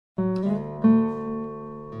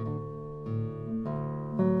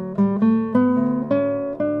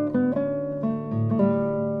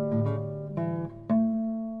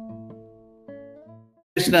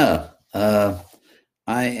Krishna.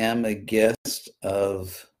 I am a guest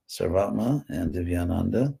of Sarvatma and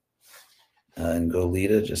Divyananda in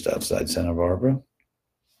Goleta, just outside Santa Barbara.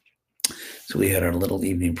 So we had our little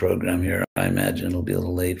evening program here. I imagine it'll be a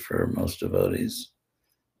little late for most devotees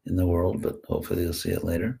in the world, but hopefully you'll see it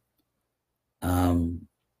later.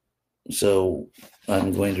 So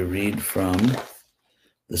I'm going to read from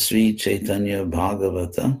the Sri Chaitanya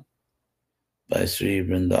Bhagavata by Sri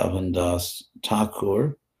Vrindavan Das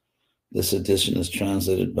Thakur. This edition is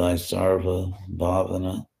translated by Sarva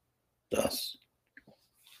Bhavana Das.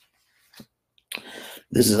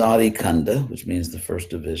 This is Adi Kanda, which means the first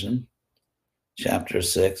division. Chapter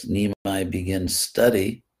 6, Nimai begins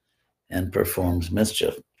study and performs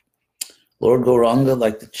mischief. Lord Gauranga,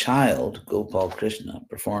 like the child, Gopal Krishna,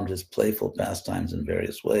 performed his playful pastimes in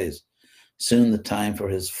various ways. Soon the time for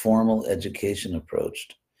his formal education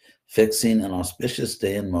approached. Fixing an auspicious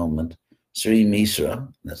day and moment, Sri Misra,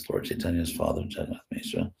 that's Lord Chaitanya's father, Jagannath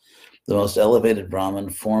Misra, the most elevated Brahmin,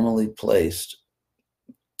 formally placed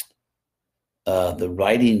the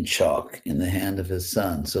writing chalk in the hand of his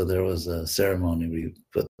son. So there was a ceremony where you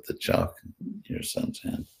put the chalk in your son's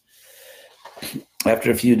hand.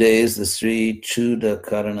 After a few days, the Sri Chuda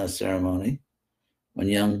Karana ceremony, when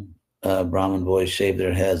young Brahmin boys shaved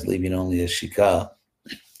their heads, leaving only a shikha,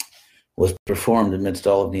 was performed amidst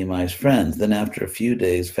all of Nimai's friends. Then after a few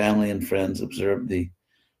days, family and friends observed the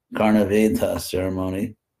Karnaveda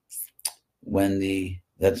ceremony,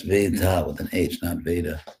 that's Veda with an H, not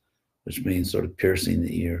Veda, which means sort of piercing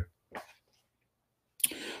the ear.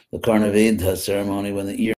 The Karnaveda ceremony, when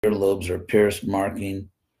the earlobes are pierced, marking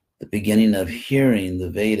the beginning of hearing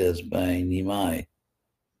the Vedas by Nimai.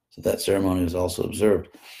 So that ceremony was also observed.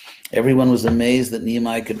 Everyone was amazed that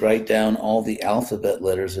Nimai could write down all the alphabet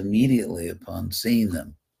letters immediately upon seeing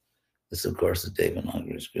them. This, of course, is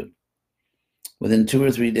Devanagari script. Within 2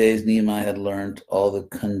 or 3 days, Nimai had learned all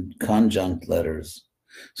the conjunct letters.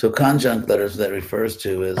 So conjunct letters that refers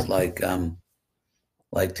to is like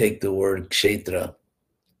take the word kshetra.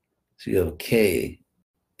 So you have a K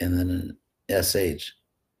and then an SH.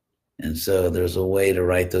 And so there's a way to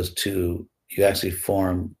write those two. You actually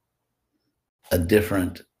form a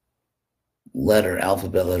different letter,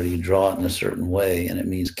 alphabet letter. You draw it in a certain way, and it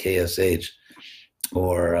means KSH.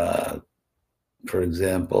 Or, for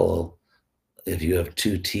example, if you have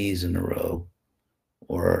 2 T's in a row,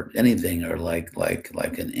 or anything, or like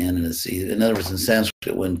an N and a C. In other words, in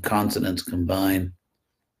Sanskrit, when consonants combine,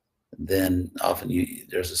 then often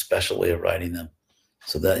there's a special way of writing them.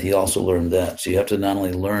 So that he also learned that. So you have to not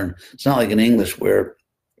only learn, it's not like in English where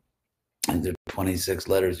there are 26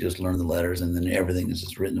 letters, you just learn the letters and then everything is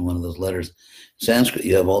just written in one of those letters. Sanskrit,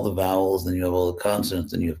 you have all the vowels, then you have all the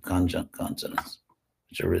consonants, then you have conjunct consonants,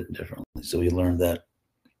 which are written differently. So we learned that.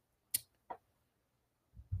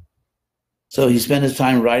 So he spent his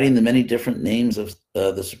time writing the many different names of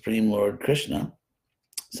the Supreme Lord Krishna,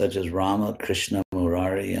 such as Rama, Krishna,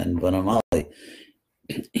 Murari, and Vanamali.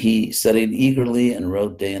 He studied eagerly and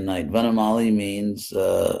wrote day and night. Vanamali means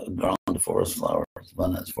garland of forest flowers.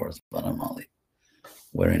 Vana is forest, Vanamali,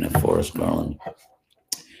 wearing a forest garland.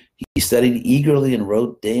 He studied eagerly and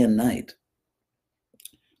wrote day and night.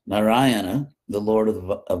 Narayana, the lord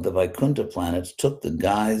of the Vaikuntha planets, took the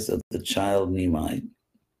guise of the child Nimai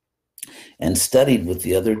and studied with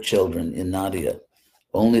the other children in Nadia.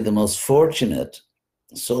 Only the most fortunate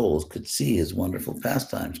souls could see his wonderful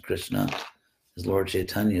pastimes. Krishna, his Lord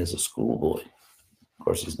Chaitanya, is a schoolboy. Of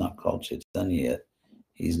course, he's not called Chaitanya yet.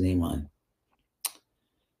 He's Nimai.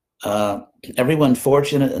 Everyone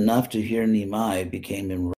fortunate enough to hear Nimai became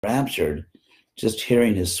enraptured just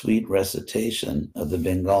hearing his sweet recitation of the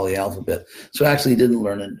Bengali alphabet. So actually he didn't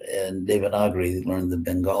learn it in Devanagari, he learned the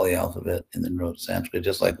Bengali alphabet and then wrote Sanskrit,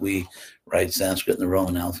 just like we write Sanskrit in the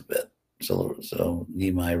Roman alphabet. So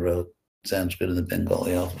Nimai wrote Sanskrit in the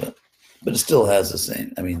Bengali alphabet. But it still has the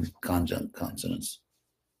same, conjunct consonants,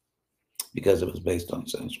 because it was based on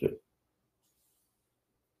Sanskrit.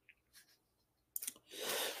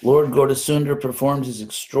 Lord Gaurasundar performed his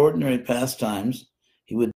extraordinary pastimes.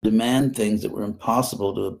 He would demand things that were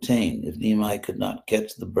impossible to obtain. If Nimai could not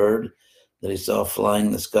catch the bird that he saw flying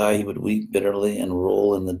in the sky, he would weep bitterly and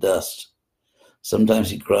roll in the dust. Sometimes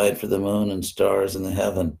he cried for the moon and stars in the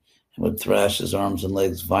heaven and would thrash his arms and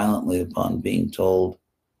legs violently upon being told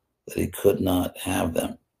that he could not have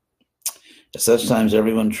them. At such times,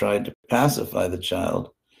 everyone tried to pacify the child.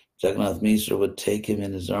 Jagannath Misra would take him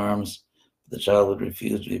in his arms. The child would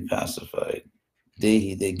refuse to be pacified.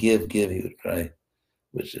 Dehi, they give, he would cry,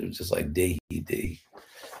 which was just like Dehi, Dehi.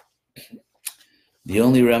 The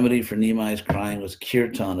only remedy for Nimai's crying was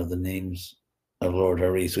kirtan of the names of Lord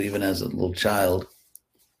Hari. So even as a little child,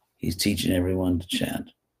 he's teaching everyone to chant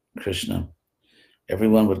Krishna.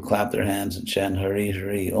 Everyone would clap their hands and chant Hari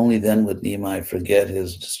Hari. Only then would Nimai forget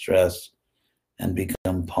his distress and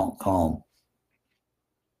become calm.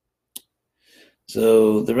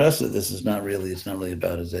 So the rest of this is not really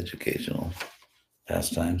about his educational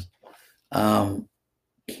pastimes. So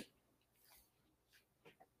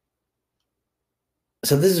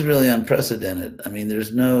this is really unprecedented. I mean,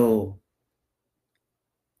 there's nothing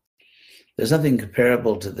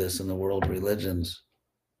comparable to this in the world religions,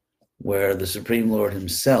 where the Supreme Lord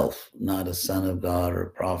himself, not a son of God or a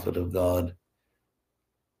prophet of God,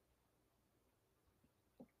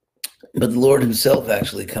 but the Lord himself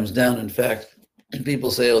actually comes down. In fact, people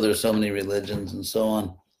say, oh, there's so many religions and so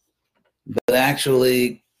on. But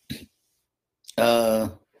actually,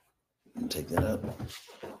 I'll take that up.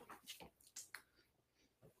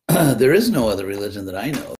 There is no other religion that I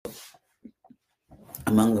know of.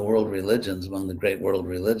 Among the world religions, among the great world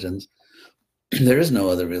religions, there is no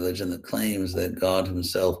other religion that claims that God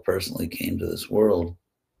himself personally came to this world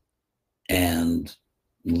and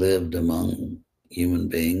lived among human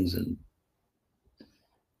beings, and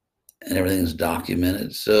everything is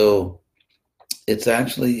documented. So it's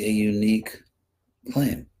actually a unique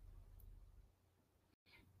claim.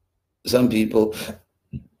 Some people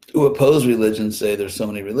who oppose religion say there's so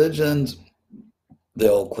many religions, they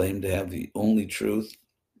all claim to have the only truth,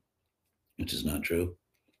 which is not true.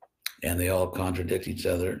 And they all contradict each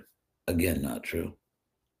other. Again, not true.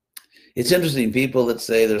 It's interesting, people that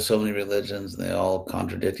say there's so many religions, they all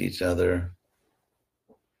contradict each other.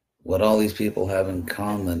 What all these people have in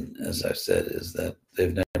common, as I've said, is that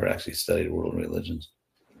they've never actually studied world religions.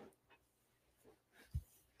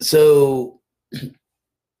 So,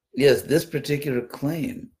 yes, this particular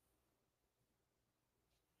claim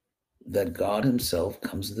that God himself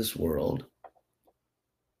comes to this world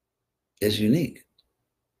is unique.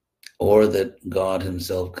 Or that God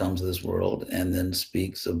himself comes to this world and then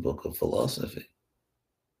speaks a book of philosophy.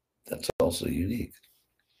 That's also unique.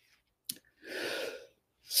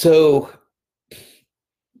 So,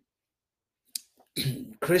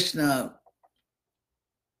 Krishna,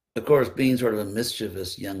 of course, being sort of a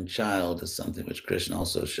mischievous young child is something which Krishna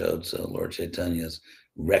also showed. So Lord Chaitanya is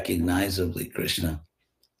recognizably Krishna.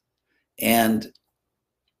 And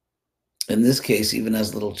in this case, even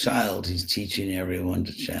as a little child, he's teaching everyone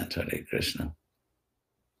to chant Hare Krishna.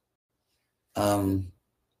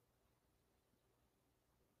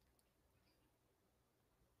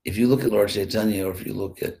 If you look at Lord Chaitanya, or if you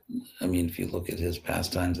look at his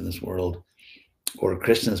pastimes in this world, or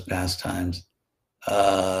Krishna's pastimes,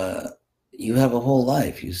 you have a whole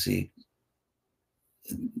life. You see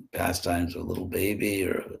pastimes of a little baby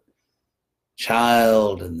or a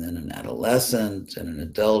child, and then an adolescent and an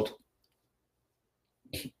adult.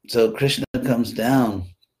 So Krishna comes down.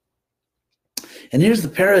 And here's the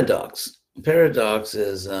paradox. The paradox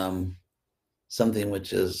is something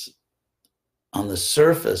which is on the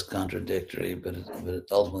surface contradictory, but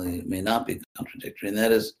ultimately it may not be contradictory. And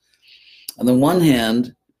that is, on the one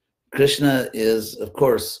hand, Krishna is, of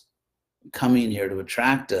course, coming here to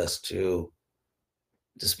attract us to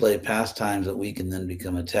display pastimes that we can then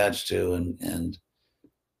become attached to and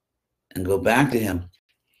go back to him.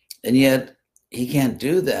 And yet, he can't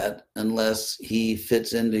do that unless he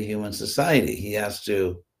fits into human society. He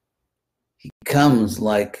comes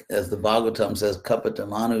like, as the Bhagavatam says, kapata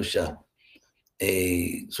manusha,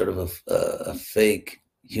 a sort of a fake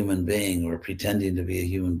human being, or pretending to be a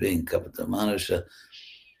human being, kapata manusha.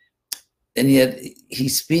 And yet he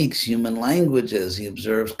speaks human languages. He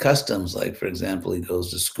observes customs, like, for example, he goes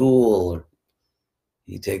to school, or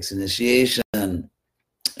he takes initiation.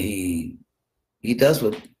 He does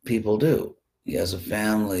what people do. He has a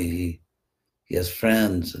family, he has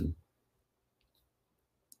friends. And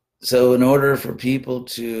so in order for people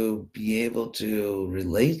to be able to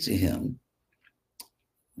relate to him,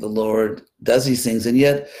 the Lord does these things. And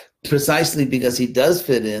yet, precisely because he does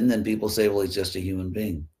fit in, then people say, well, he's just a human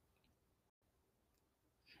being.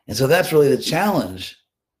 And so that's really the challenge.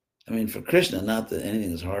 I mean, for Krishna, not that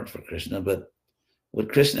anything is hard for Krishna, but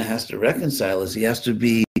what Krishna has to reconcile is he has to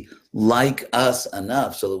be like us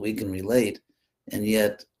enough so that we can relate, and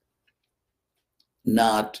yet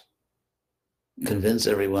not convince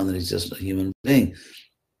everyone that he's just a human being.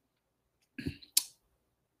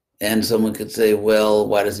 And someone could say, well,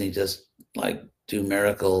 why doesn't he just like do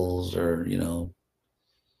miracles, or,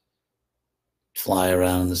 fly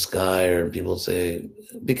around in the sky? Or people say,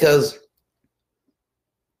 because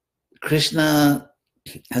Krishna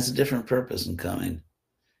has a different purpose in coming.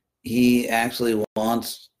 He actually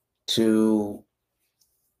wants to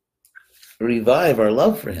revive our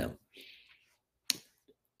love for him.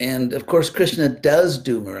 And of course, Krishna does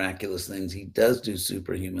do miraculous things. He does do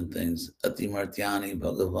superhuman things. Ati Martyani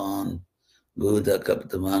Bhagavan Buddha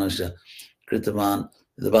Kapitamanusha Kritavan.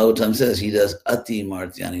 The Bhagavatam says he does Ati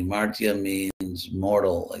Martyani. Martya means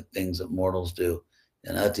mortal, like things that mortals do.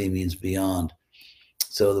 And Ati means beyond.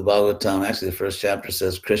 So the Bhagavatam, actually the first chapter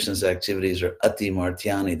says Krishna's activities are Ati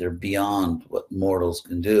Martyani. They're beyond what mortals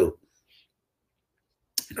can do.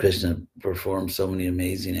 Krishna performed so many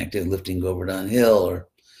amazing activities, lifting Govardhan Hill or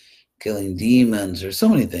killing demons, or so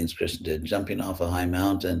many things Krishna did, jumping off a high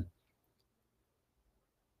mountain.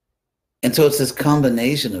 And so it's this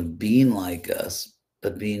combination of being like us,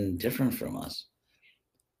 but being different from us.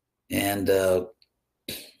 And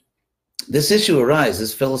this issue arises,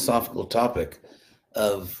 this philosophical topic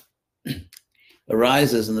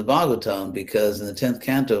arises in the Bhagavatam, because in the 10th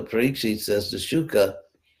canto, Parikshit says to Shuka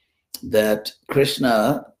that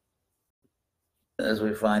Krishna, as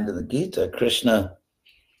we find in the Gita, Krishna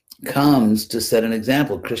comes to set an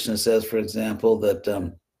example. Krishna says, for example,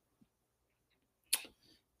 that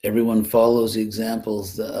everyone follows the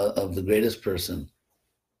examples of the greatest person.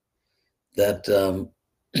 That,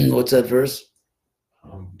 what's that verse?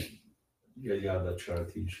 Yad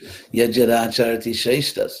charati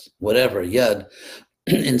sheshtas, whatever, yad.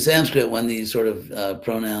 In Sanskrit, when these sort of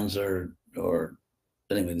pronouns or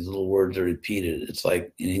anyway, these little words are repeated, it's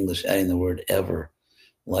like in English adding the word ever.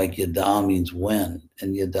 Like yada means when,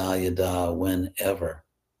 and yada, whenever.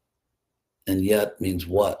 And yet means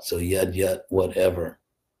what, so yet, whatever.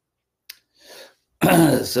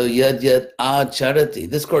 So yet, acharati.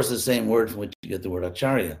 This, of course, is the same word from which you get the word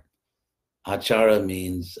acharya. Achara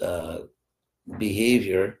means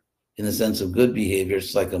behavior, in the sense of good behavior.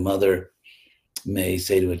 It's like a mother may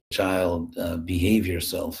say to a child, behave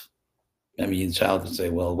yourself. I mean, the child can say,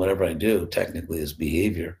 well, whatever I do technically is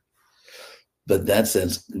behavior. But in that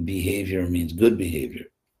sense, behavior means good behavior.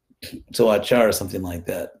 So achara, something like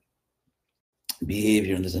that.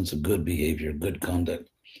 Behavior in the sense of good behavior, good conduct.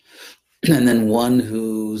 And then one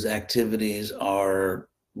whose activities are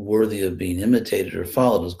worthy of being imitated or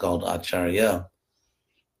followed is called acharya.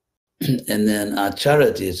 And then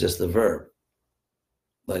acharati is just the verb.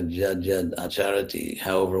 Like jad acharati,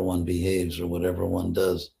 however one behaves or whatever one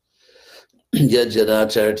does. Jad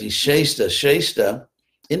acharati sheshta. Sheshta,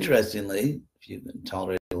 interestingly, if you can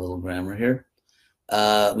tolerate a little grammar here,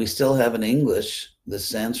 we still have in English the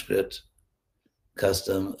Sanskrit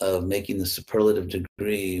custom of making the superlative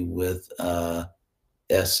degree with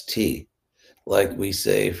st. Like we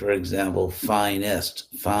say, for example,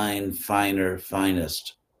 finest, fine, finer,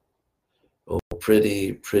 finest. Oh,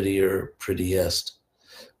 pretty, prettier, prettiest.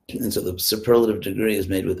 And so the superlative degree is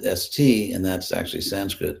made with st, and that's actually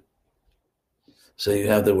Sanskrit. So you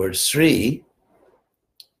have the word Sri,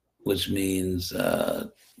 which means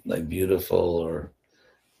like beautiful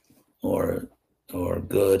or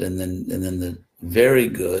good, and then the very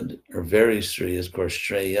good or very Sri is, of course,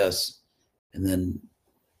 Shreyas, and then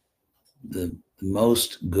the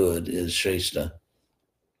most good is Shrestha.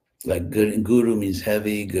 Like Guru means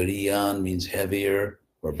heavy, Guriyan means heavier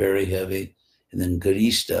or very heavy, and then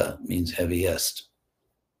Garishta means heaviest.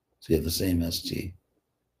 So you have the same st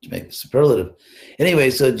to make the superlative. Anyway,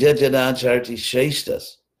 so Jajadacharti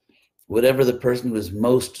Shreshtas, whatever the person who is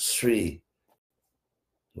most Sri,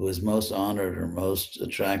 who is most honored or most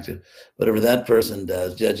attractive, whatever that person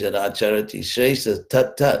does, Jajadacharati Shreshtas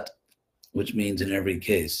tat tat, which means in every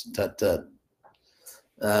case, tat tat.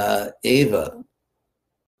 Eva,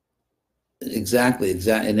 exactly,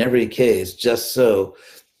 in every case, just so,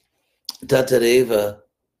 tat tat eva,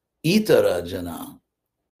 itara jana.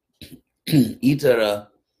 Itara,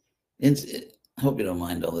 I hope you don't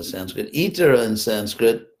mind all the Sanskrit. Itara in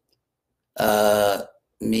Sanskrit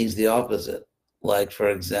means the opposite. Like, for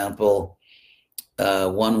example,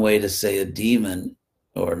 one way to say a demon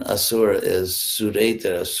or an asura is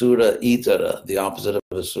suretara, sura itara, the opposite of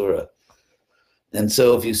asura. And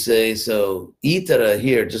so if you say, so itara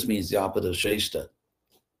here just means the opposite of shrestha.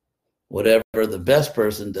 Whatever the best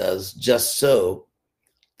person does, just so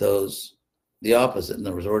those, the opposite, in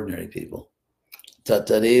other words, ordinary people.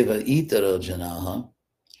 Tatareva itaro janaha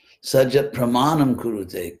sajat pramanam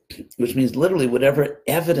kurute, which means literally whatever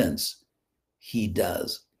evidence he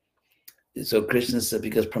does. So Krishna said,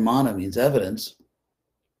 because pramana means evidence,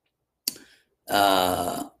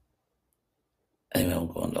 anyway, I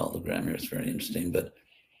won't go into all the grammar, it's very interesting, but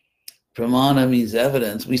pramana means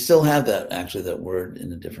evidence. We still have that, actually, that word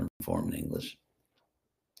in a different form in English.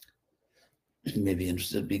 You may be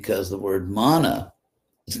interested because the word mana,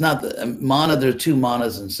 it's not the mana, there are two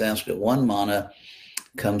manas in Sanskrit. One mana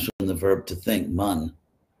comes from the verb to think, man,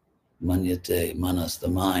 manyate, manas, the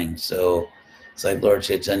mind. So It's like Lord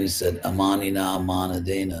Chaitanya said, amanina mana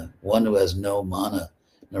dena, one who has no mana.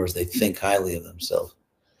 In other words, they think highly of themselves.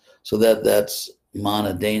 So that's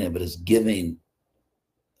mana dena, but it's giving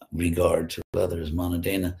regard to others, mana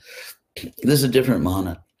dena. This is a different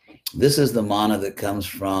mana. This is the mana that comes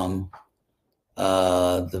from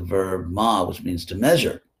the verb ma, which means to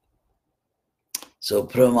measure. So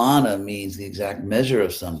pramana means the exact measure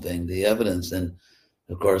of something, the evidence. And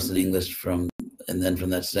of course, in English, and then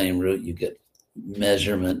from that same root, you get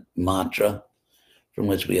measurement, matra, from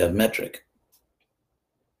which we have metric,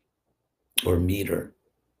 or meter,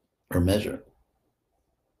 or measure.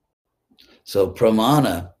 So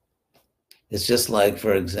pramana, it's just like,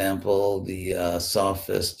 for example, the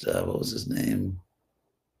sophist, what was his name?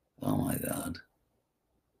 Oh my God.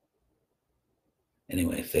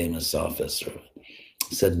 Anyway, famous sophist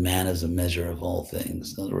said man is a measure of all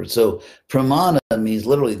things. In other words, so pramana means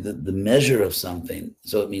literally the measure of something.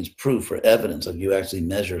 So it means proof or evidence of you actually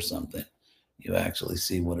measure something. You actually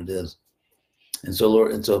see what it is. And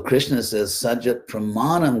so Krishna says, Sajat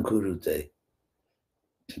pramanam kurute,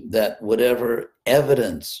 that whatever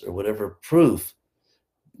evidence or whatever proof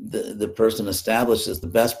the person establishes, the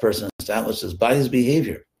best person establishes by his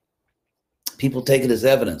behavior. People take it as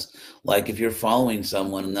evidence. Like if you're following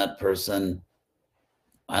someone and that person,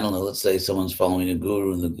 I don't know, let's say someone's following a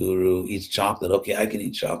guru and the guru eats chocolate. Okay, I can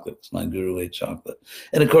eat chocolate because my guru ate chocolate.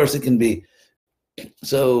 And of course it can be.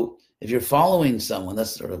 So if you're following someone,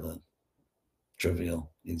 that's sort of a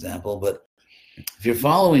trivial example, but if you're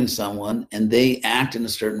following someone and they act in a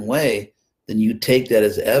certain way, then you take that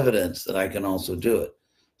as evidence that I can also do it.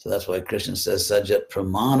 So that's why Krishna says, Sajat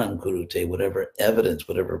pramanam kurute, whatever evidence,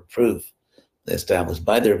 whatever proof they establish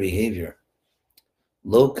by their behavior.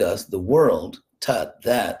 Lokas, the world, tat,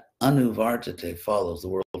 that, anuvartate, follows, the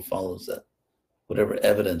world follows that. Whatever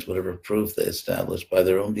evidence, whatever proof they establish by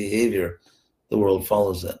their own behavior, the world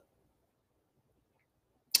follows that.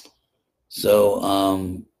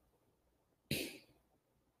 So,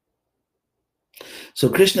 so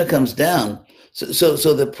Krishna comes down. So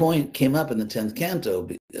the point came up in the 10th canto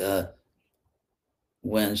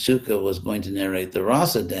when Shuka was going to narrate the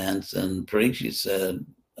Rasa dance, and Parikshit said,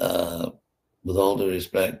 with all due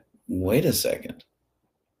respect, wait a second.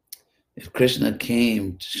 If Krishna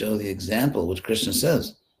came to show the example, which Krishna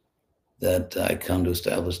says, that I come to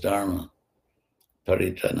establish Dharma,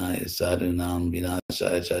 paritranaya sadhunam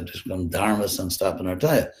vinashaya chadushkam dharma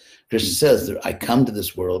sanstapanartaya. Krishna says that I come to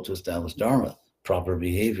this world to establish Dharma, proper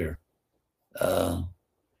behavior. And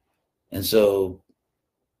so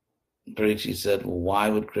Parikshit said, well, why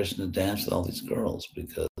would Krishna dance with all these girls?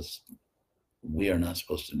 Because we are not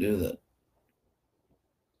supposed to do that.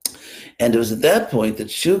 And it was at that point that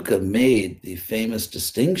Shuka made the famous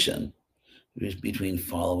distinction between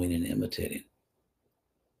following and imitating.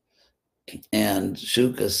 And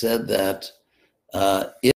Shuka said that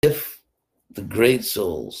if the great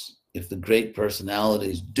souls, if the great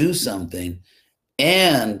personalities do something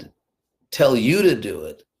and tell you to do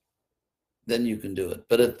it, then you can do it.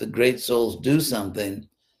 But if the great souls do something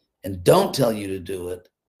and don't tell you to do it,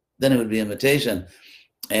 then it would be imitation.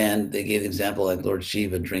 And they gave the example like Lord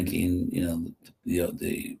Shiva drinking,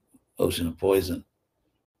 the ocean of poison.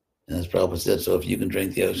 And as Prabhupada said, so if you can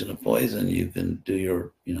drink the ocean of poison, you can do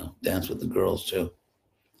your, dance with the girls too.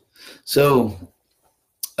 So,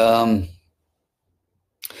 so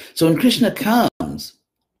when Krishna comes,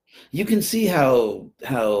 you can see how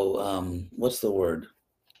what's the word?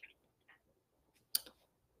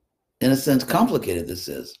 In a sense, complicated this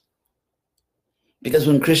is. Because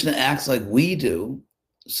when Krishna acts like we do,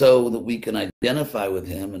 so that we can identify with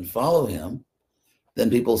him and follow him, then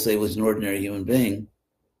people say, well, he's an ordinary human being.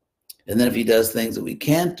 And then if he does things that we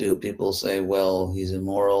can't do, people say, well, he's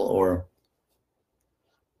immoral, or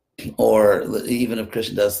even if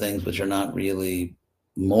Krishna does things which are not really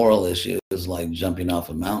moral issues, like jumping off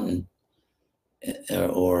a mountain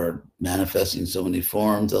or manifesting so many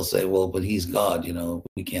forms, they'll say, well, but he's God,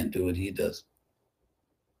 we can't do what he does.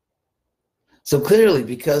 So clearly,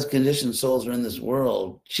 because conditioned souls are in this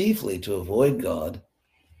world chiefly to avoid God,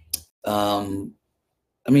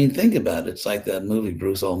 think about it. It's like that movie,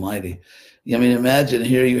 Bruce Almighty. Imagine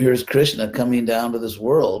here's Krishna coming down to this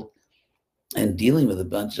world and dealing with a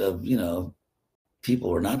bunch of, people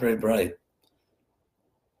who are not very bright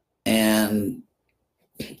and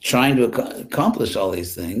trying to accomplish all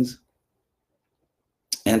these things.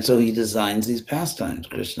 And so he designs these pastimes.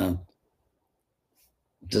 Krishna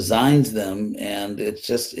designs them, and it's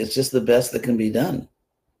just the best that can be done.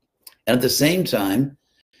 And at the same time,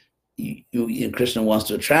 Krishna wants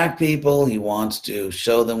to attract people, he wants to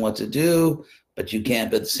show them what to do, but you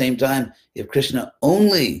can't. But at the same time, if Krishna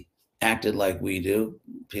only acted like we do,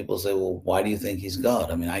 people say, well, why do you think he's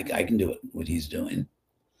God? I mean, I can do what he's doing.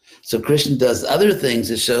 So Krishna does other things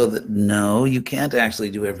to show that, no, you can't actually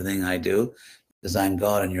do everything I do because I'm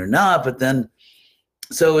God and you're not. But then,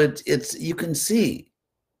 so it's you can see,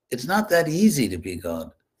 it's not that easy to be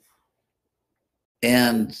God.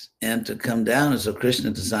 And to come down, and so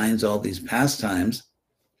Krishna designs all these pastimes.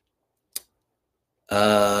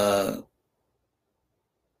 And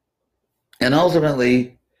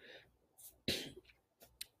ultimately,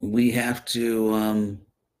 we have to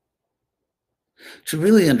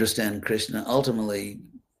really understand Krishna. Ultimately,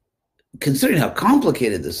 considering how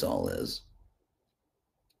complicated this all is,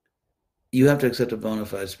 you have to accept a bona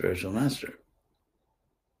fide spiritual master.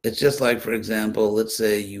 It's just like, for example, let's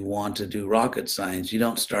say you want to do rocket science. You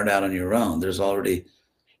don't start out on your own. There's already,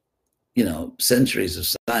 centuries of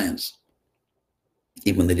science.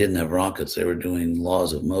 Even when they didn't have rockets, they were doing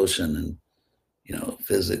laws of motion and,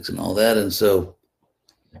 physics and all that. And so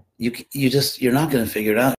you're not going to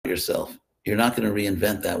figure it out yourself. You're not going to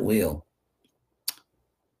reinvent that wheel.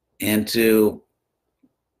 And to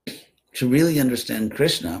really understand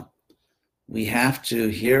Krishna, we have to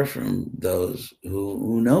hear from those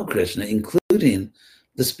who know Krishna, including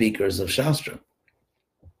the speakers of Shastra.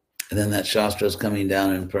 And then that Shastra is coming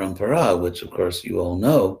down in Parampara, which of course you all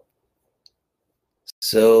know.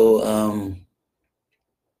 So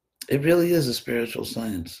it really is a spiritual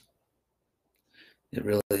science. It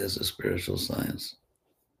really is a spiritual science.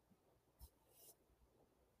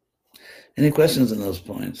 Any questions on those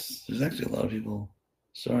points? There's actually a lot of people.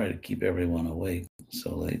 Sorry to keep everyone awake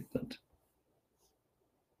so late, but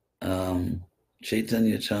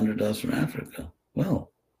Chaitanya Chandradas from Africa.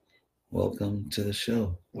 Well, welcome to the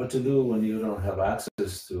show. What to do when you don't have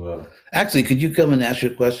access to Actually, could you come and ask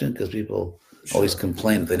your question? Because people always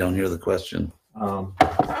complain if they don't hear the question.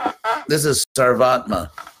 This is Sarvatma.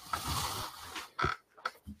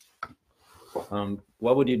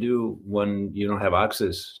 What would you do when you don't have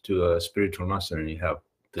access to a spiritual master and you have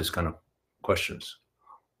this kind of questions?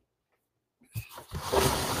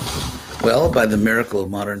 Well, by the miracle of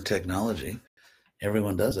modern technology,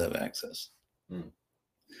 everyone does have access.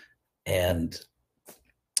 And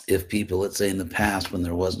if people, let's say in the past when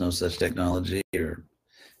there was no such technology, or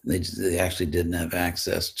they actually didn't have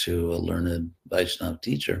access to a learned Vaishnava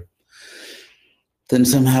teacher, then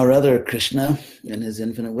somehow or other Krishna, in his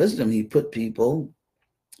infinite wisdom, he put people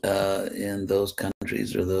in those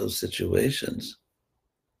countries or those situations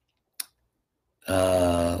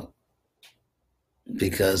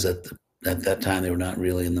because at that time they were not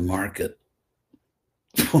really in the market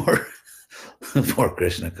for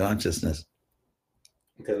Krishna consciousness.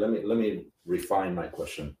 Okay, let me refine my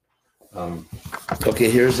question. Okay,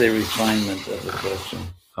 here's a refinement of the question.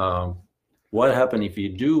 What happens if you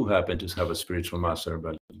do happen to have a spiritual master,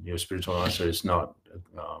 but your spiritual master is not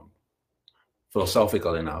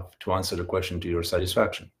philosophical enough to answer the question to your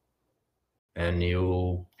satisfaction, and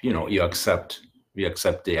you accept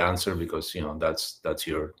the answer because that's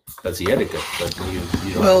the etiquette. But you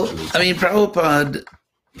don't well, actually... I mean,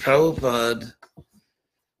 Prabhupada,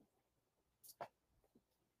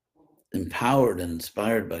 empowered and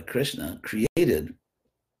inspired by Krishna, created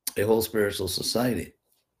a whole spiritual society.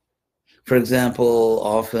 For example,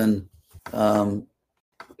 often, not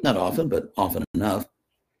often, but often enough,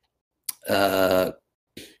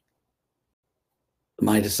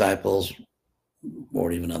 my disciples,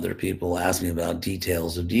 or even other people, ask me about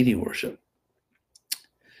details of deity worship.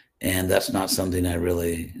 And that's not something I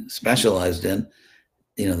really specialized in,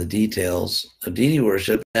 the details of deity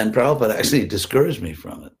worship. And Prabhupada actually discouraged me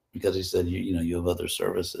from it because he said, you have other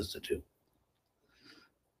services to do.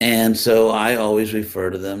 And so I always refer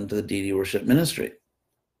to them to the deity worship ministry.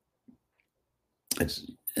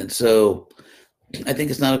 And so I think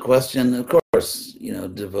it's not a question, of course,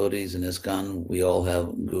 devotees in ISKCON, we all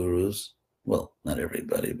have gurus. Well, not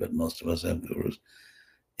everybody, but most of us have gurus.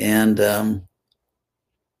 And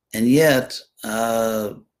yet,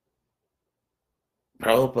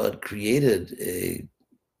 Prabhupada created a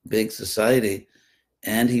big society,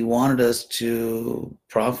 and he wanted us to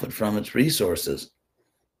profit from its resources.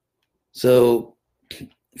 So,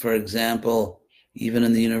 for example, even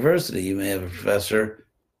in the university, you may have a professor,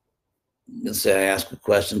 let's say I ask a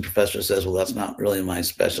question, professor says, well, that's not really my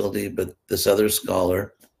specialty, but this other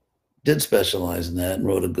scholar did specialize in that and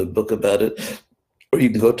wrote a good book about it, or you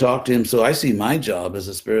can go talk to him. So I see my job as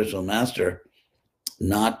a spiritual master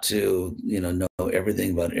not to, know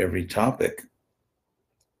everything about every topic,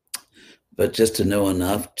 but just to know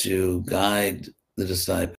enough to guide the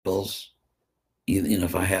disciples.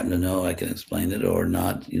 If I happen to know, I can explain it, or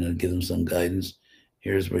not, give them some guidance.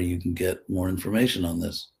 Here's where you can get more information on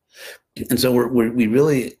this. And so we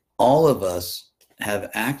really, all of us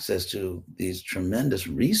have access to these tremendous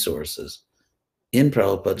resources in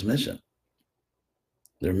Prabhupada's mission.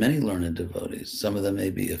 There are many learned devotees. Some of them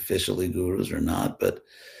may be officially gurus or not, but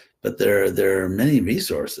there are many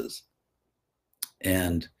resources.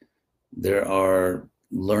 And there are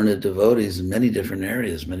learned devotees in many different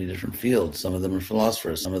areas, many different fields. Some of them are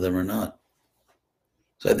philosophers, some of them are not.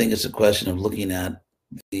 So I think it's a question of looking at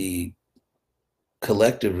the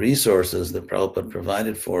collective resources that Prabhupada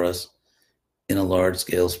provided for us in a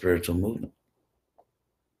large-scale spiritual movement.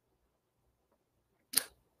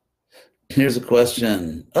 Here's a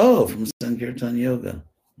question. Oh, from Sankirtan Yoga.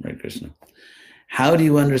 Hare Krishna. How do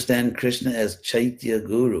you understand Krishna as Chaitya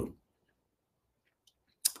Guru?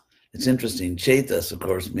 It's interesting. Chaitas, of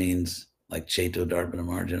course, means like Chaito Darpana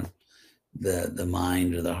Marjana, the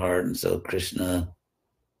mind or the heart. And so Krishna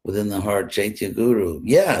within the heart, Chaitya Guru.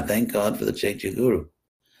 Yeah, thank God for the Chaitya Guru.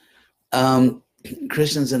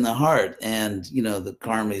 Krishna's in the heart, and the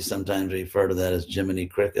karmis sometimes refer to that as Jiminy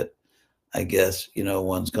Cricket. I guess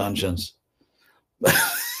one's conscience.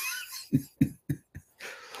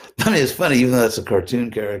 I mean, it's funny, even though it's a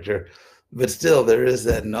cartoon character, but still there is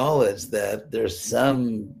that knowledge that there's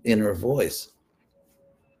some inner voice.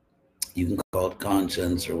 You can call it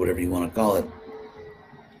conscience or whatever you want to call it.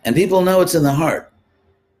 And people know it's in the heart.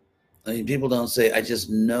 I mean, people don't say, I just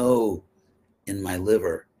know in my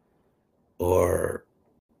liver, or,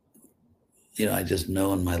 I just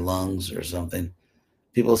know in my lungs or something.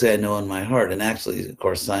 People say, I know in my heart. And actually, of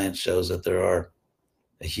course, science shows that there are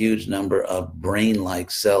a huge number of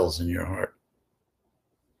brain-like cells in your heart.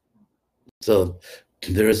 So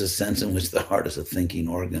there is a sense in which the heart is a thinking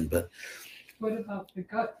organ. But what about the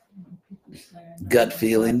gut? When people say, gut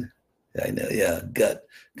feeling? I know, yeah, gut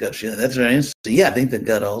feeling. That's very interesting. Yeah, I think the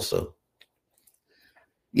gut also.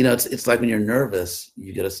 It's like when you're nervous,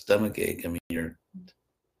 you get a stomach ache. I mean,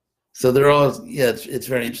 so they're all, it's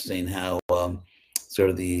very interesting how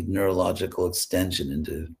sort of the neurological extension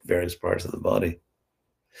into various parts of the body.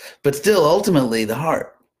 But still, ultimately, the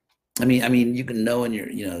heart. I mean, you can know in your,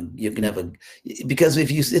 you can have because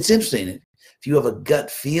it's interesting. If you have a gut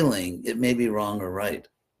feeling, it may be wrong or right.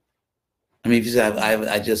 I mean, if you say,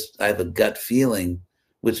 I have a gut feeling,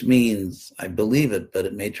 which means I believe it, but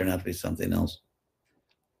it may turn out to be something else.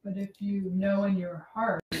 But if you know in your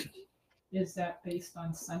heart, is that based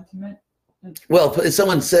on sentiment? Well, if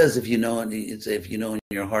someone says, if you know in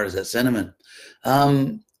your heart, is that sentiment?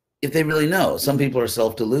 If they really know, some people are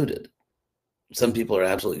self-deluded. Some people are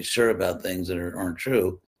absolutely sure about things that aren't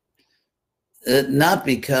true. Not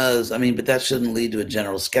because, but that shouldn't lead to a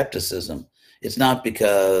general skepticism. It's not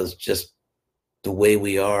because just the way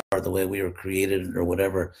we are, the way we were created or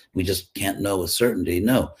whatever, we just can't know with certainty.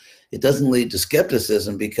 No, it doesn't lead to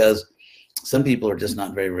skepticism because some people are just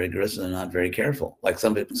not very rigorous and they're not very careful. Like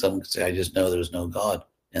some say, I just know there's no God,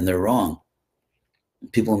 and they're wrong.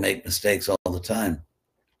 People make mistakes all the time.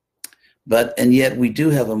 And yet we do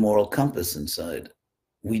have a moral compass inside.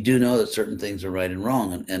 We do know that certain things are right and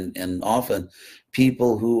wrong. And often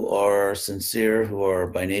people who are sincere, who are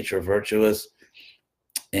by nature virtuous,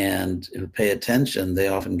 and who pay attention, they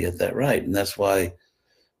often get that right. And that's why,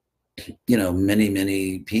 many,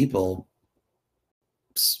 many people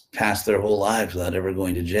pass their whole lives without ever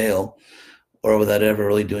going to jail or without ever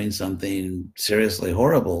really doing something seriously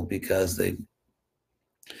horrible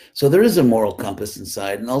so there is a moral compass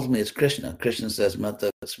inside, and ultimately it's Krishna. Krishna says,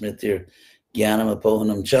 Mata Smritir Jnanam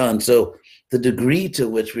Apohanam Cha. And so the degree to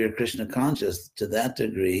which we are Krishna conscious, to that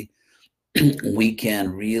degree, we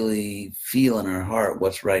can really feel in our heart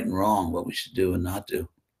what's right and wrong, what we should do and not do.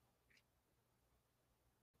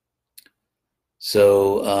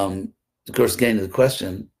 So, of course, getting to the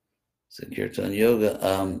question, Sankirtan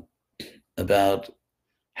Yoga, about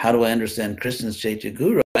how do I understand Krishna's Chaitya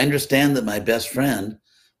Guru? I understand that my best friend,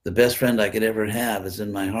 the best friend I could ever have, is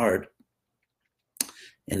in my heart,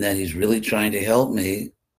 and that he's really trying to help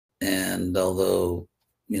me. And although,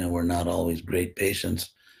 we're not always great patients,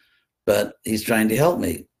 but he's trying to help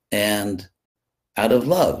me. And out of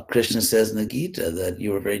love, Krishna says in the Gita that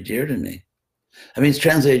you are very dear to me. It's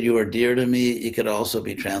translated, you are dear to me. It could also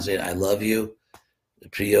be translated, I love you.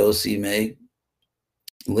 Priyosi me.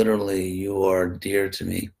 Literally, you are dear to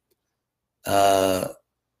me.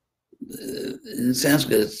 In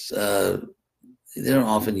Sanskrit, they don't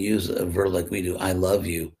often use a verb like we do, I love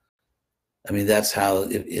you. That's how,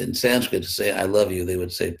 in Sanskrit, to say I love you, they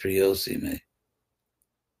would say priyosi me.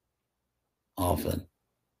 Often.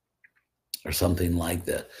 Or something like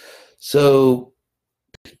that. So,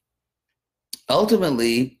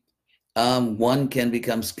 ultimately, One can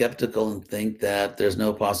become skeptical and think that there's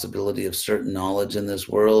no possibility of certain knowledge in this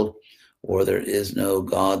world, or there is no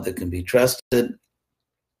God that can be trusted,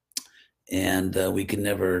 and we can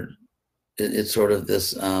never. It's sort of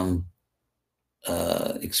this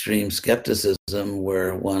extreme skepticism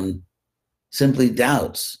where one simply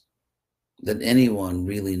doubts that anyone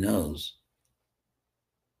really knows.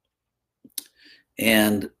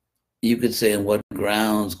 And you could say, on what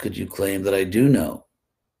grounds could you claim that I do know?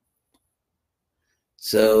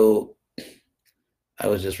 So I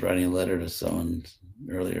was just writing a letter to someone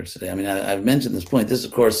earlier today. I mean, I've mentioned this point. This,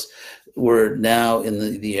 of course, we're now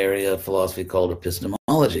in the area of philosophy called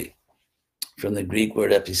epistemology, from the Greek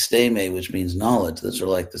word episteme, which means knowledge. Those are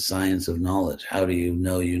like the science of knowledge. How do you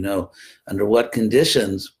know you know? Under what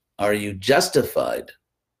conditions are you justified?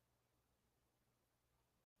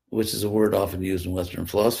 Which is a word often used in Western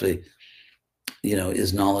philosophy. You know,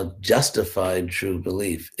 is knowledge justified true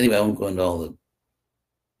belief? Anyway, I won't go into all the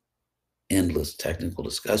endless technical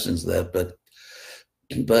discussions of that,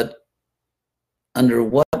 but under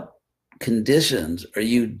what conditions are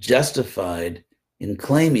you justified in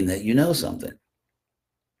claiming that you know something?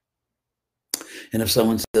 And if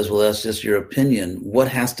someone says, well, that's just your opinion, what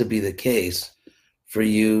has to be the case for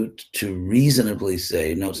you to reasonably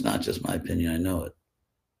say, no, it's not just my opinion, I know it?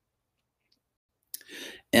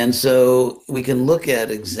 And so we can look at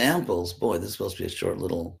examples. Boy, this is supposed to be a short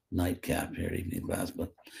little nightcap here, evening class.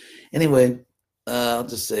 But anyway, I'll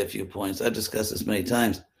just say a few points. I've discussed this many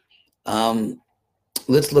times.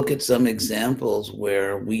 Let's look at some examples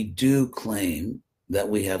where we do claim that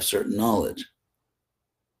we have certain knowledge,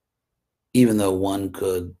 even though one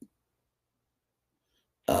could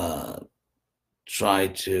try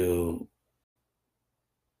to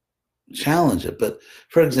challenge it. But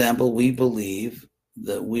for example, we believe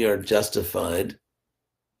that we are justified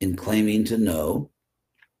in claiming to know,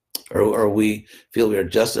 or we feel we are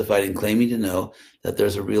justified in claiming to know that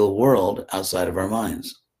there's a real world outside of our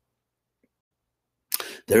minds.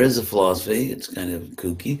 There is a philosophy, it's kind of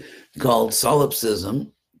kooky, called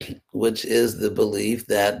solipsism, which is the belief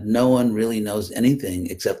that no one really knows anything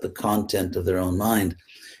except the content of their own mind.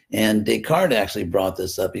 And Descartes actually brought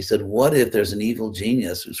this up. He said, what if there's an evil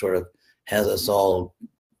genius who sort of has us all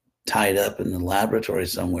tied up in the laboratory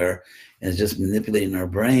somewhere and is just manipulating our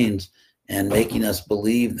brains and making us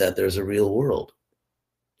believe that there's a real world?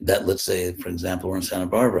 That, let's say, for example, we're in Santa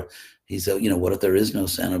Barbara. He said, you know, what if there is no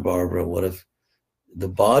Santa Barbara? What if the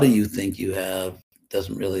body you think you have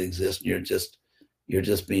doesn't really exist? You're just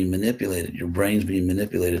being manipulated. Your brain's being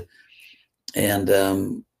manipulated. And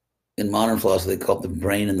in modern philosophy, they call it the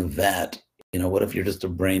brain in the vat. You know, what if you're just a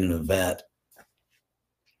brain in a vat?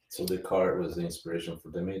 So Descartes was the inspiration for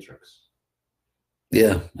the Matrix.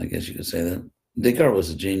 Yeah, I guess you could say that. Descartes was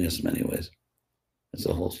a genius in many ways. There's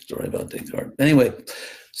a whole story about Descartes. Anyway,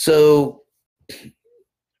 so,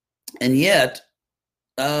 and yet,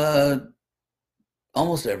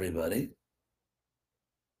 almost everybody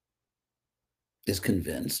is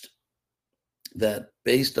convinced that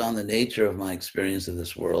based on the nature of my experience of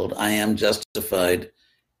this world, I am justified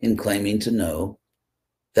in claiming to know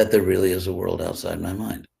that there really is a world outside my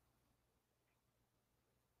mind.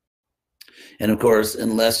 And of course,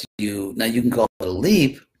 unless now you can call it a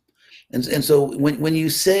leap. And so when you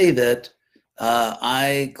say that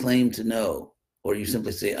I claim to know, or you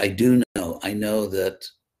simply say, I do know, I know that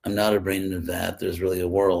I'm not a brain in a vat, there's really a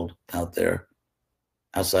world out there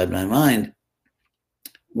outside my mind.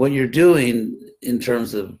 What you're doing in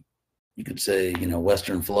terms of, you could say, you know,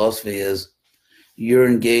 Western philosophy is you're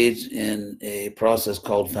engaged in a process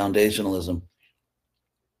called foundationalism,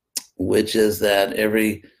 which is that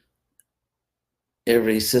every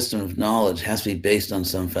system of knowledge has to be based on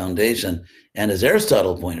some foundation. And as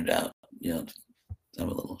Aristotle pointed out, you know, have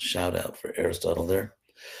a little shout out for Aristotle there.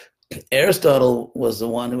 Aristotle was the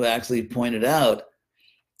one who actually pointed out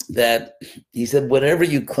that he said, whatever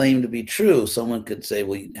you claim to be true, someone could say,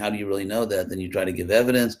 well, how do you really know that? Then you try to give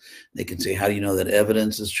evidence. They can say, how do you know that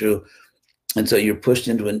evidence is true? And so you're pushed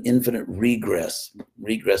into an infinite regress.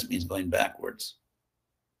 Regress means going backwards,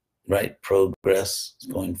 right? Progress is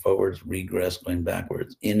going forwards, regress going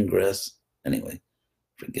backwards, ingress. Anyway,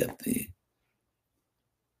 forget the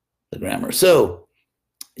grammar. So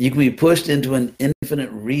you can be pushed into an infinite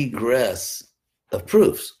regress of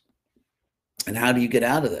proofs. And how do you get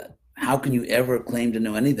out of that? How can you ever claim to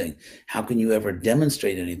know anything? How can you ever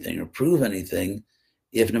demonstrate anything or prove anything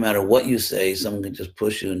if no matter what you say, someone can just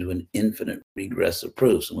push you into an infinite regress of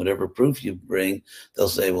proofs? And whatever proof you bring, they'll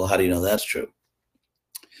say, well, how do you know that's true?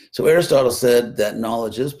 So Aristotle said that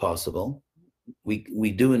knowledge is possible.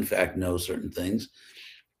 We do, in fact, know certain things.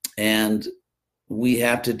 And we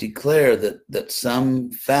have to declare that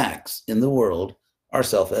some facts in the world are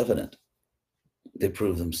self-evident. They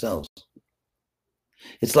prove themselves.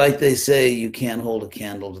 It's like they say you can't hold a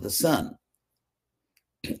candle to the sun.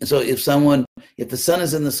 So if the sun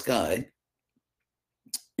is in the sky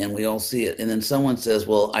and we all see it, and then someone says,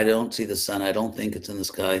 well, I don't see the sun, I don't think it's in the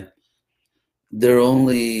sky, there are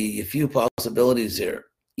only a few possibilities here.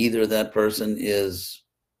 Either that person is,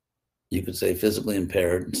 you could say, physically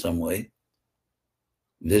impaired in some way,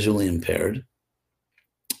 visually impaired,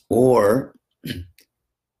 or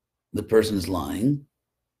the person is lying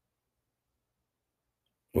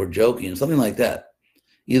or joking, something like that.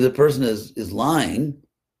 Either the person is lying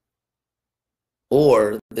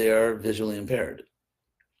or they are visually impaired.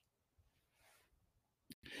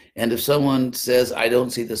 And if someone says, I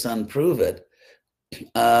don't see the sun, prove it,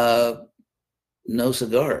 no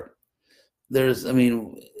cigar. The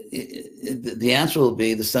answer will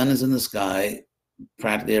be the sun is in the sky.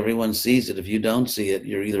 Practically everyone sees it. If you don't see it,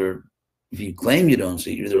 if you claim you don't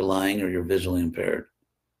see it, you're either lying or you're visually impaired.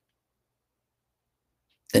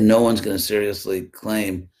 And no one's going to seriously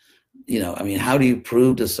claim, how do you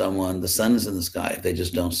prove to someone the sun is in the sky if they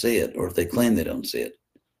just don't see it, or if they claim they don't see it?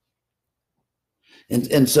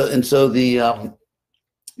 And so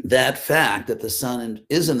that fact that the sun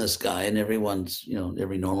is in the sky and everyone's,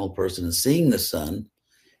 every normal person is seeing the sun,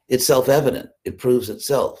 it's self-evident. It proves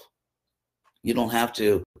itself. You don't have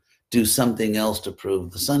to do something else to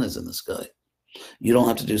prove the sun is in the sky. You don't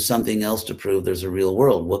have to do something else to prove there's a real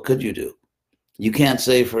world. What could you do? You can't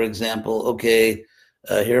say, for example, okay,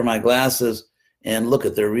 here are my glasses, and look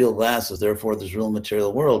at, they're real glasses, therefore there's real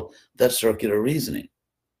material world. That's circular reasoning.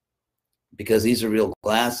 Because these are real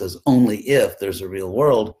glasses only if there's a real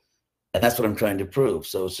world, and that's what I'm trying to prove.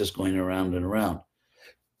 So it's just going around and around.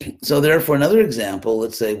 So therefore, another example,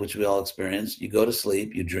 let's say, which we all experience, you go to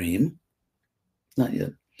sleep, you dream. Not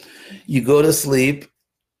yet. You go to sleep,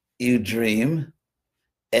 you dream,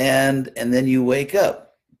 and then you wake up.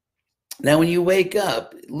 Now, when you wake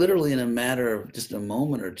up, literally in a matter of just a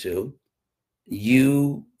moment or two,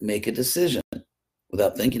 you make a decision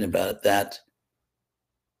without thinking about it that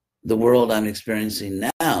the world I'm experiencing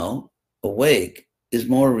now, awake, is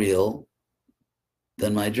more real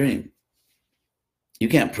than my dream. You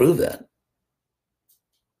can't prove that.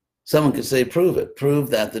 Someone could say, prove it.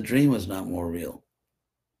 Prove that the dream was not more real.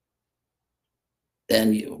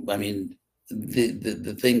 And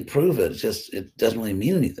the thing, prove it. It doesn't really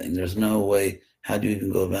mean anything. There's no way, how do you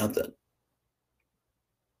even go about that?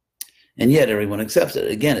 And yet everyone accepts it.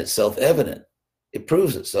 Again, it's self-evident. It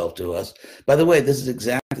proves itself to us. By the way, this is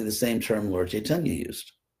exactly the same term Lord Chaitanya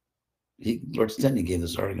used. Lord Chaitanya gave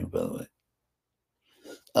this argument, by the way.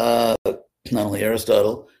 Not only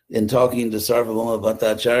Aristotle, in talking to Sarvabhauma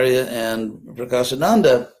Bhattacharya and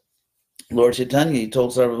Prakashananda, Lord Chaitanya, he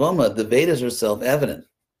told Sarvabhauma, the Vedas are self-evident,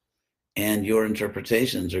 and your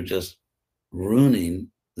interpretations are just ruining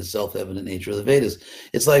the self-evident nature of the Vedas.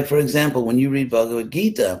 It's like, for example, when you read Bhagavad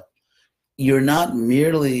Gita, you're not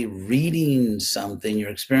merely reading something, you're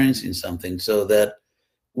experiencing something. So that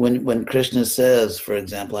when Krishna says, for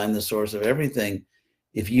example, I'm the source of everything,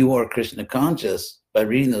 if you are Krishna conscious, by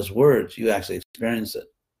reading those words, you actually experience it.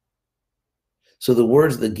 So the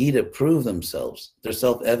words of the Gita prove themselves. They're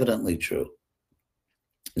self-evidently true.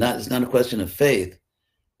 It's not a question of faith.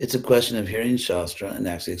 It's a question of hearing Shastra and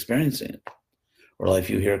actually experiencing it. Or like if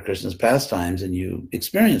you hear Krishna's pastimes and you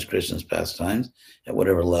experience Krishna's pastimes at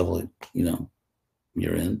whatever level,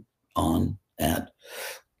 you're in, on, at,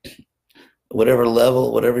 whatever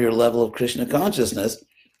your level of Krishna consciousness,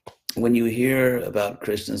 when you hear about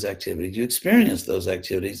Krishna's activities, you experience those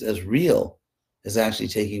activities as real, as actually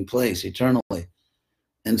taking place eternally.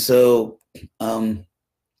 And so, so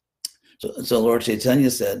Lord Chaitanya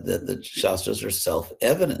said that the Shastras are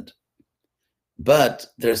self-evident, but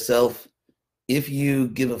if you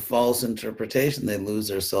give a false interpretation, they lose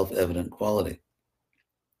their self-evident quality.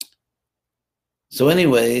 So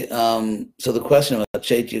anyway, so the question about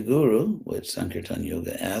Chaitya Guru, which Sankirtan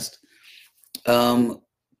Yoga asked,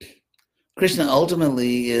 Krishna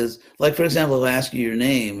ultimately is, like, for example, if I ask you your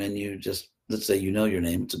name and you just, let's say you know your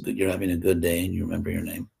name, you're having a good day and you remember your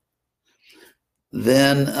name,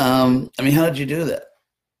 then, how did you do that?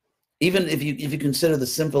 Even if you consider the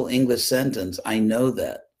simple English sentence, I know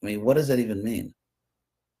that, what does that even mean?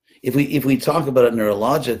 If we talk about it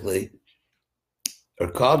neurologically or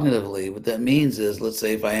cognitively, what that means is, let's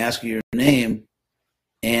say if I ask you your name,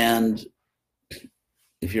 and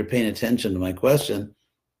if you're paying attention to my question,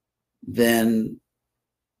 then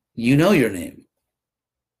you know your name.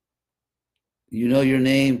 You know your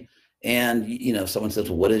name, and if someone says,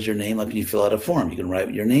 well, what is your name? Like, when you fill out a form, you can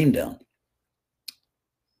write your name down.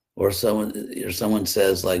 Or someone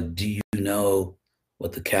says, like, do you know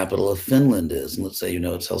what the capital of Finland is? And let's say you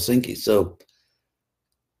know it's Helsinki. So,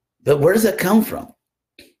 but where does that come from?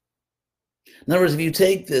 In other words, if you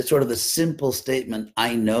take the sort of the simple statement,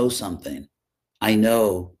 I know something, I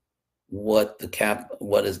know what is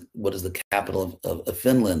the capital of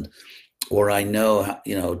Finland, or I know,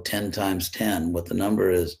 10 times 10, what the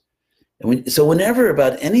number is. And so whenever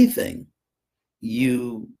about anything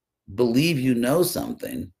you believe you know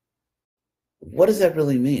something, what does that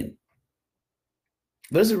really mean?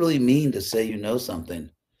 What does it really mean to say you know something?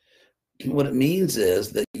 What it means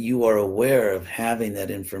is that you are aware of having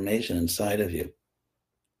that information inside of you.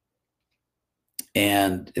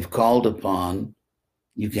 And if called upon,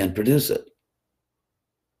 you can produce it.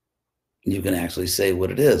 You can actually say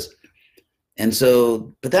what it is. And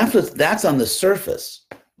so, but that's on the surface.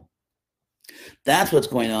 That's what's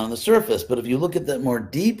going on the surface. But if you look at that more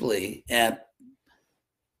deeply at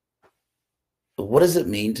what does it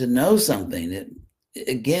mean to know something?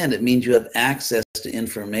 It means you have access to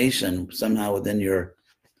information somehow within your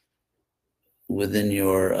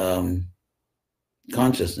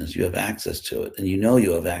consciousness. You have access to it, and you know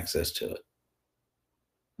you have access to it.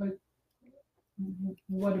 But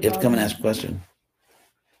what about, you have to come and ask a question.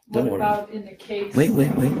 Don't worry. What about in the case? Wait.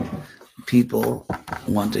 People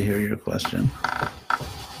want to hear your question.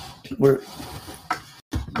 What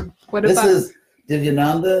about? Is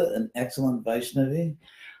Divyananda, an excellent Vaishnavi.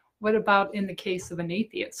 What about in the case of an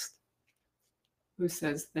atheist who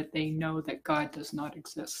says that they know that God does not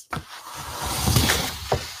exist?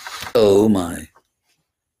 Oh my.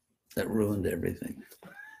 That ruined everything.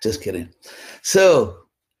 Just kidding. So,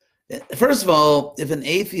 first of all, if an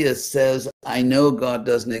atheist says, I know God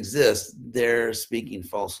doesn't exist, they're speaking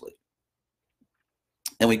falsely.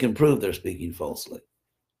 And we can prove they're speaking falsely.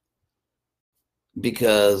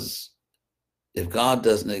 Because if God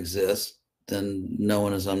doesn't exist, then no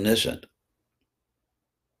one is omniscient.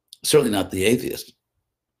 Certainly not the atheist.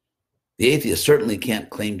 The atheist certainly can't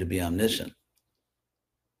claim to be omniscient.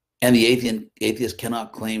 And the atheist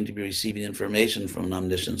cannot claim to be receiving information from an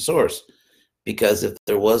omniscient source, because if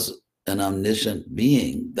there was an omniscient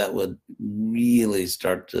being, that would really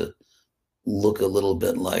start to look a little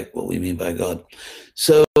bit like what we mean by God.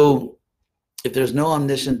 So if there's no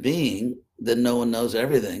omniscient being, then no one knows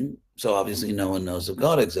everything. So obviously no one knows if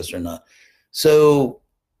God exists or not. So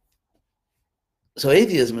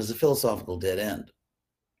atheism is a philosophical dead end.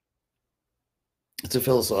 It's a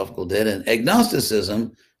philosophical dead end.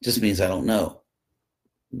 Agnosticism just means I don't know,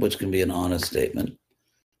 which can be an honest statement.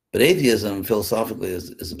 But atheism philosophically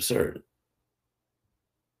is absurd.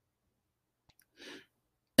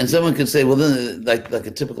 And someone could say, well, then like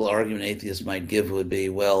a typical argument atheists might give would be,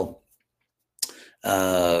 well,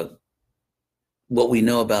 what we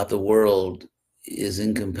know about the world is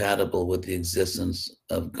incompatible with the existence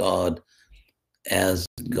of God as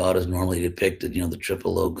God is normally depicted, the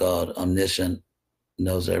triple O God, omniscient,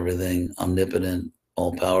 knows everything, omnipotent,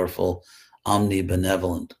 all-powerful,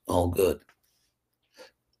 omnibenevolent, all good.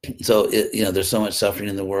 So, there's so much suffering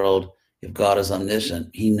in the world. If God is omniscient,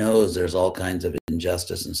 he knows there's all kinds of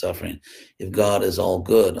injustice and suffering. If God is all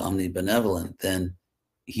good, omnibenevolent, then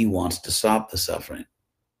he wants to stop the suffering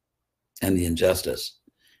and the injustice.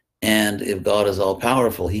 And if God is all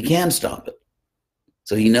powerful, he can stop it.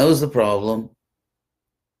 So he knows the problem.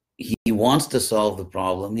 He wants to solve the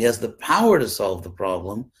problem. He has the power to solve the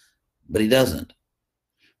problem, but he doesn't.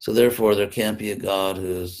 So therefore, there can't be a God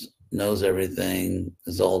who knows everything,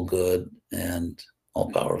 is all good, and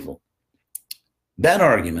all powerful. Bad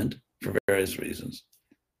argument for various reasons.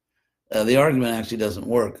 The argument actually doesn't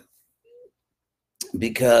work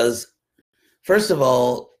because, first of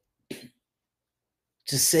all,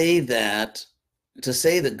 to say that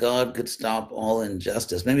God could stop all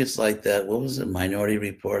injustice, maybe it's like that, what was it, Minority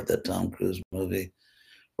Report, that Tom Cruise movie,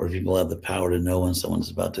 where people have the power to know when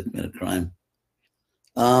someone's about to commit a crime.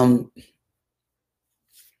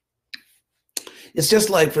 It's just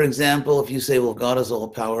like, for example, if you say, well, God is all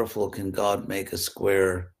powerful, can God make a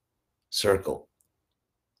square circle?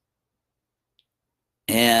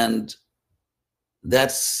 And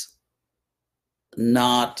that's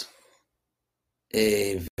not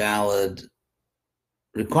a valid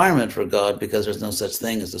requirement for God, because there's no such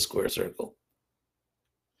thing as a square circle.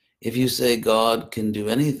 If you say God can do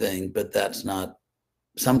anything, but that's not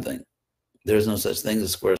something, there's no such thing as a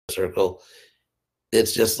square circle.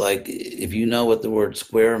 It's just like, if you know what the word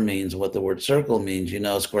square means, what the word circle means,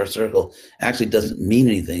 square circle actually doesn't mean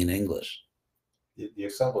anything in English. The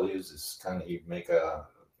example used is kind of, you make a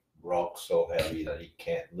rock so heavy that you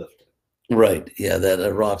can't lift it. Right, yeah, that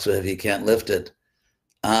a rock so heavy you can't lift it.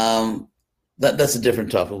 That's a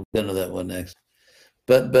different topic. We'll get into that one next.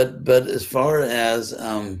 But as far as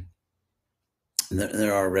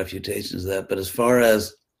there are refutations of that. But as far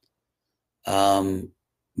as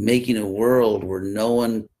making a world where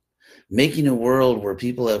making a world where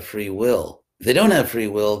people have free will. If they don't have free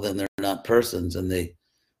will, then they're not persons, and the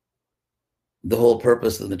whole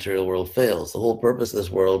purpose of the material world fails. The whole purpose of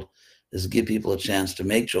this world is to give people a chance to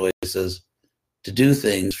make choices, to do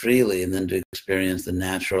things freely, and then to experience the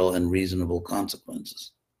natural and reasonable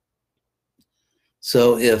consequences.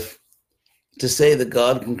 So to say that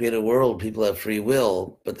God can create a world, people have free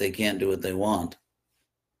will, but they can't do what they want,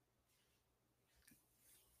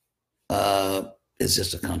 is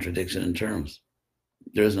just a contradiction in terms.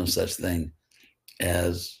 There is no such thing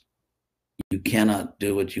as you cannot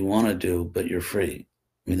do what you want to do, but you're free.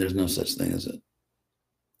 I mean, there's no such thing as it.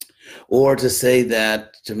 Or to say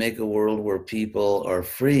that to make a world where people are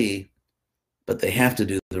free, but they have to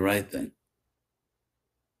do the right thing.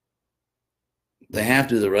 They have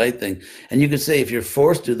to do the right thing. And you could say if you're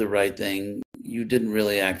forced to do the right thing, you didn't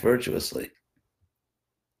really act virtuously.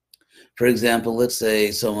 For example, let's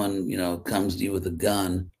say someone, comes to you with a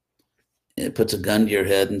gun, it puts a gun to your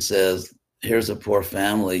head and says, here's a poor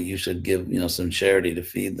family, you should give, some charity to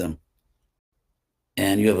feed them.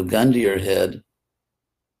 And you have a gun to your head,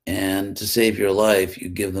 and to save your life, you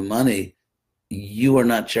give them money. You are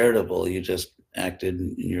not charitable. You just acted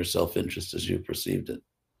in your self-interest as you perceived it.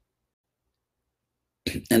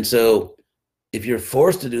 And so if you're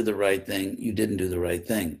forced to do the right thing, you didn't do the right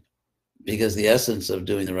thing, because the essence of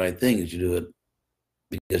doing the right thing is you do it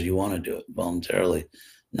because you want to do it voluntarily,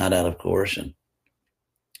 not out of coercion.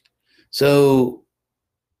 So,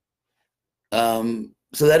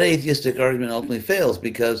 so that atheistic argument ultimately fails,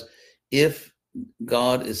 because if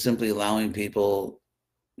God is simply allowing people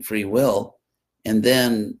free will, and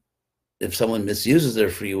then if someone misuses their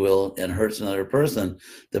free will and hurts another person,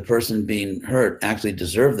 the person being hurt actually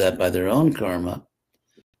deserved that by their own karma,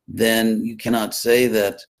 then you cannot say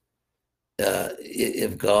that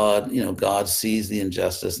if God, God sees the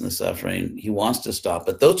injustice and the suffering, he wants to stop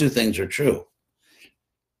it. Those two things are true.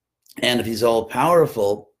 And if he's all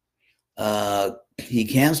powerful, he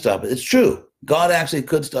can stop it. It's true. God actually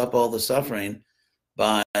could stop all the suffering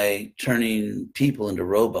by turning people into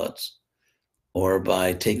robots or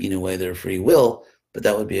by taking away their free will, but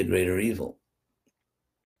that would be a greater evil,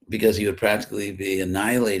 because he would practically be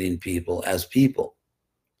annihilating people as people.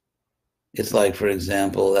 It's like, for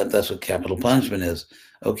example, that's what capital punishment is.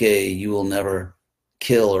 Okay, you will never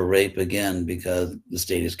kill or rape again because the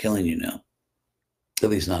state is killing you now, at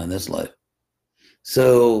least not in this life.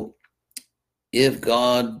 So if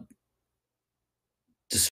God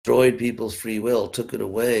destroyed people's free will, took it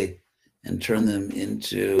away, and turned them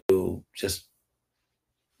into just,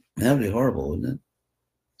 that would be horrible, wouldn't it?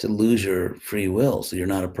 To lose your free will, so you're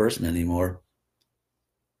not a person anymore.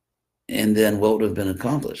 And then what would have been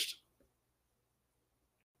accomplished?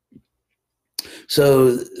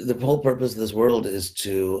 So the whole purpose of this world is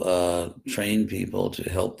to train people, to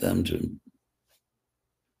help them to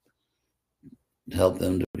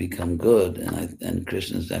become good, and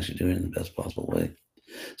Krishna is actually doing it in the best possible way.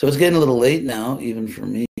 So it's getting a little late now, even for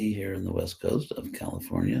me here in the West Coast of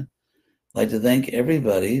California. I'd like to thank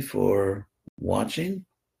everybody for watching.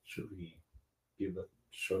 Should we give a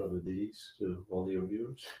short of the deities to all your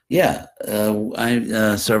viewers? Yeah,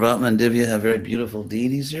 Sarvatma and Divya have very beautiful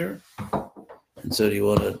deities here. And so do you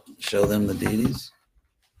want to show them the deities?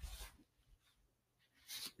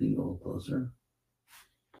 Can you go a little closer?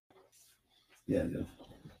 Yeah, go.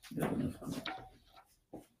 Good enough.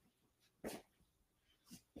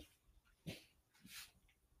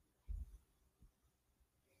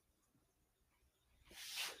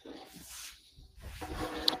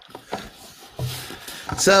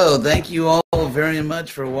 So thank you all very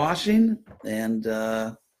much for watching, and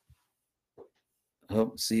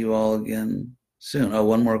hope to see you all again soon. Oh,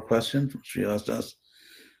 one more question from Sri Ostas.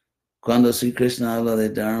 Cuando Sri Krishna habla de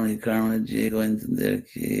Dharma y Karma, llego a entender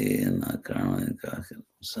que en la Karma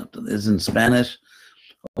is in Spanish.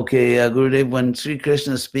 Okay, Gurudev, when Sri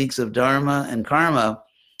Krishna speaks of Dharma and Karma,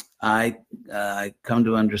 I come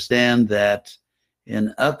to understand that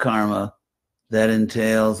in Akarma, that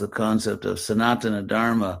entails the concept of Sanatana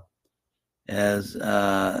Dharma, as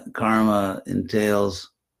Karma entails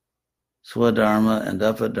Swadharma and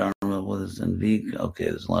Apadharma. What is in V? Okay,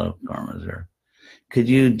 there's a lot of karmas there. Could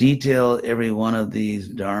you detail every one of these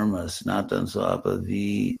dharmas, Sanatana, Swapa,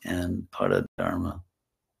 V, and Paradharma?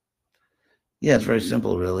 Yeah, it's very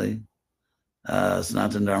simple, really.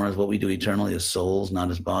 Sanatana Dharma is what we do eternally as souls, not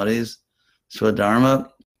as bodies. Swadharma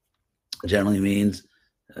generally means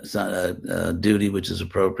It's not a duty which is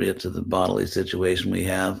appropriate to the bodily situation we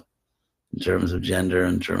have in terms of gender,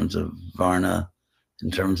 in terms of varna,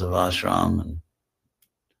 in terms of ashram, and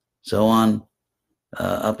so on.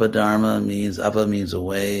 Apadharma means, apa means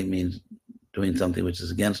away, means doing something which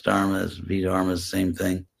is against dharma. As vidharma is the same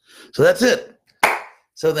thing. So that's it.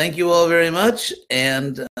 So thank you all very much,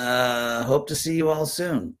 and hope to see you all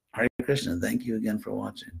soon. Hare Krishna. Thank you again for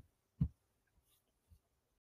watching.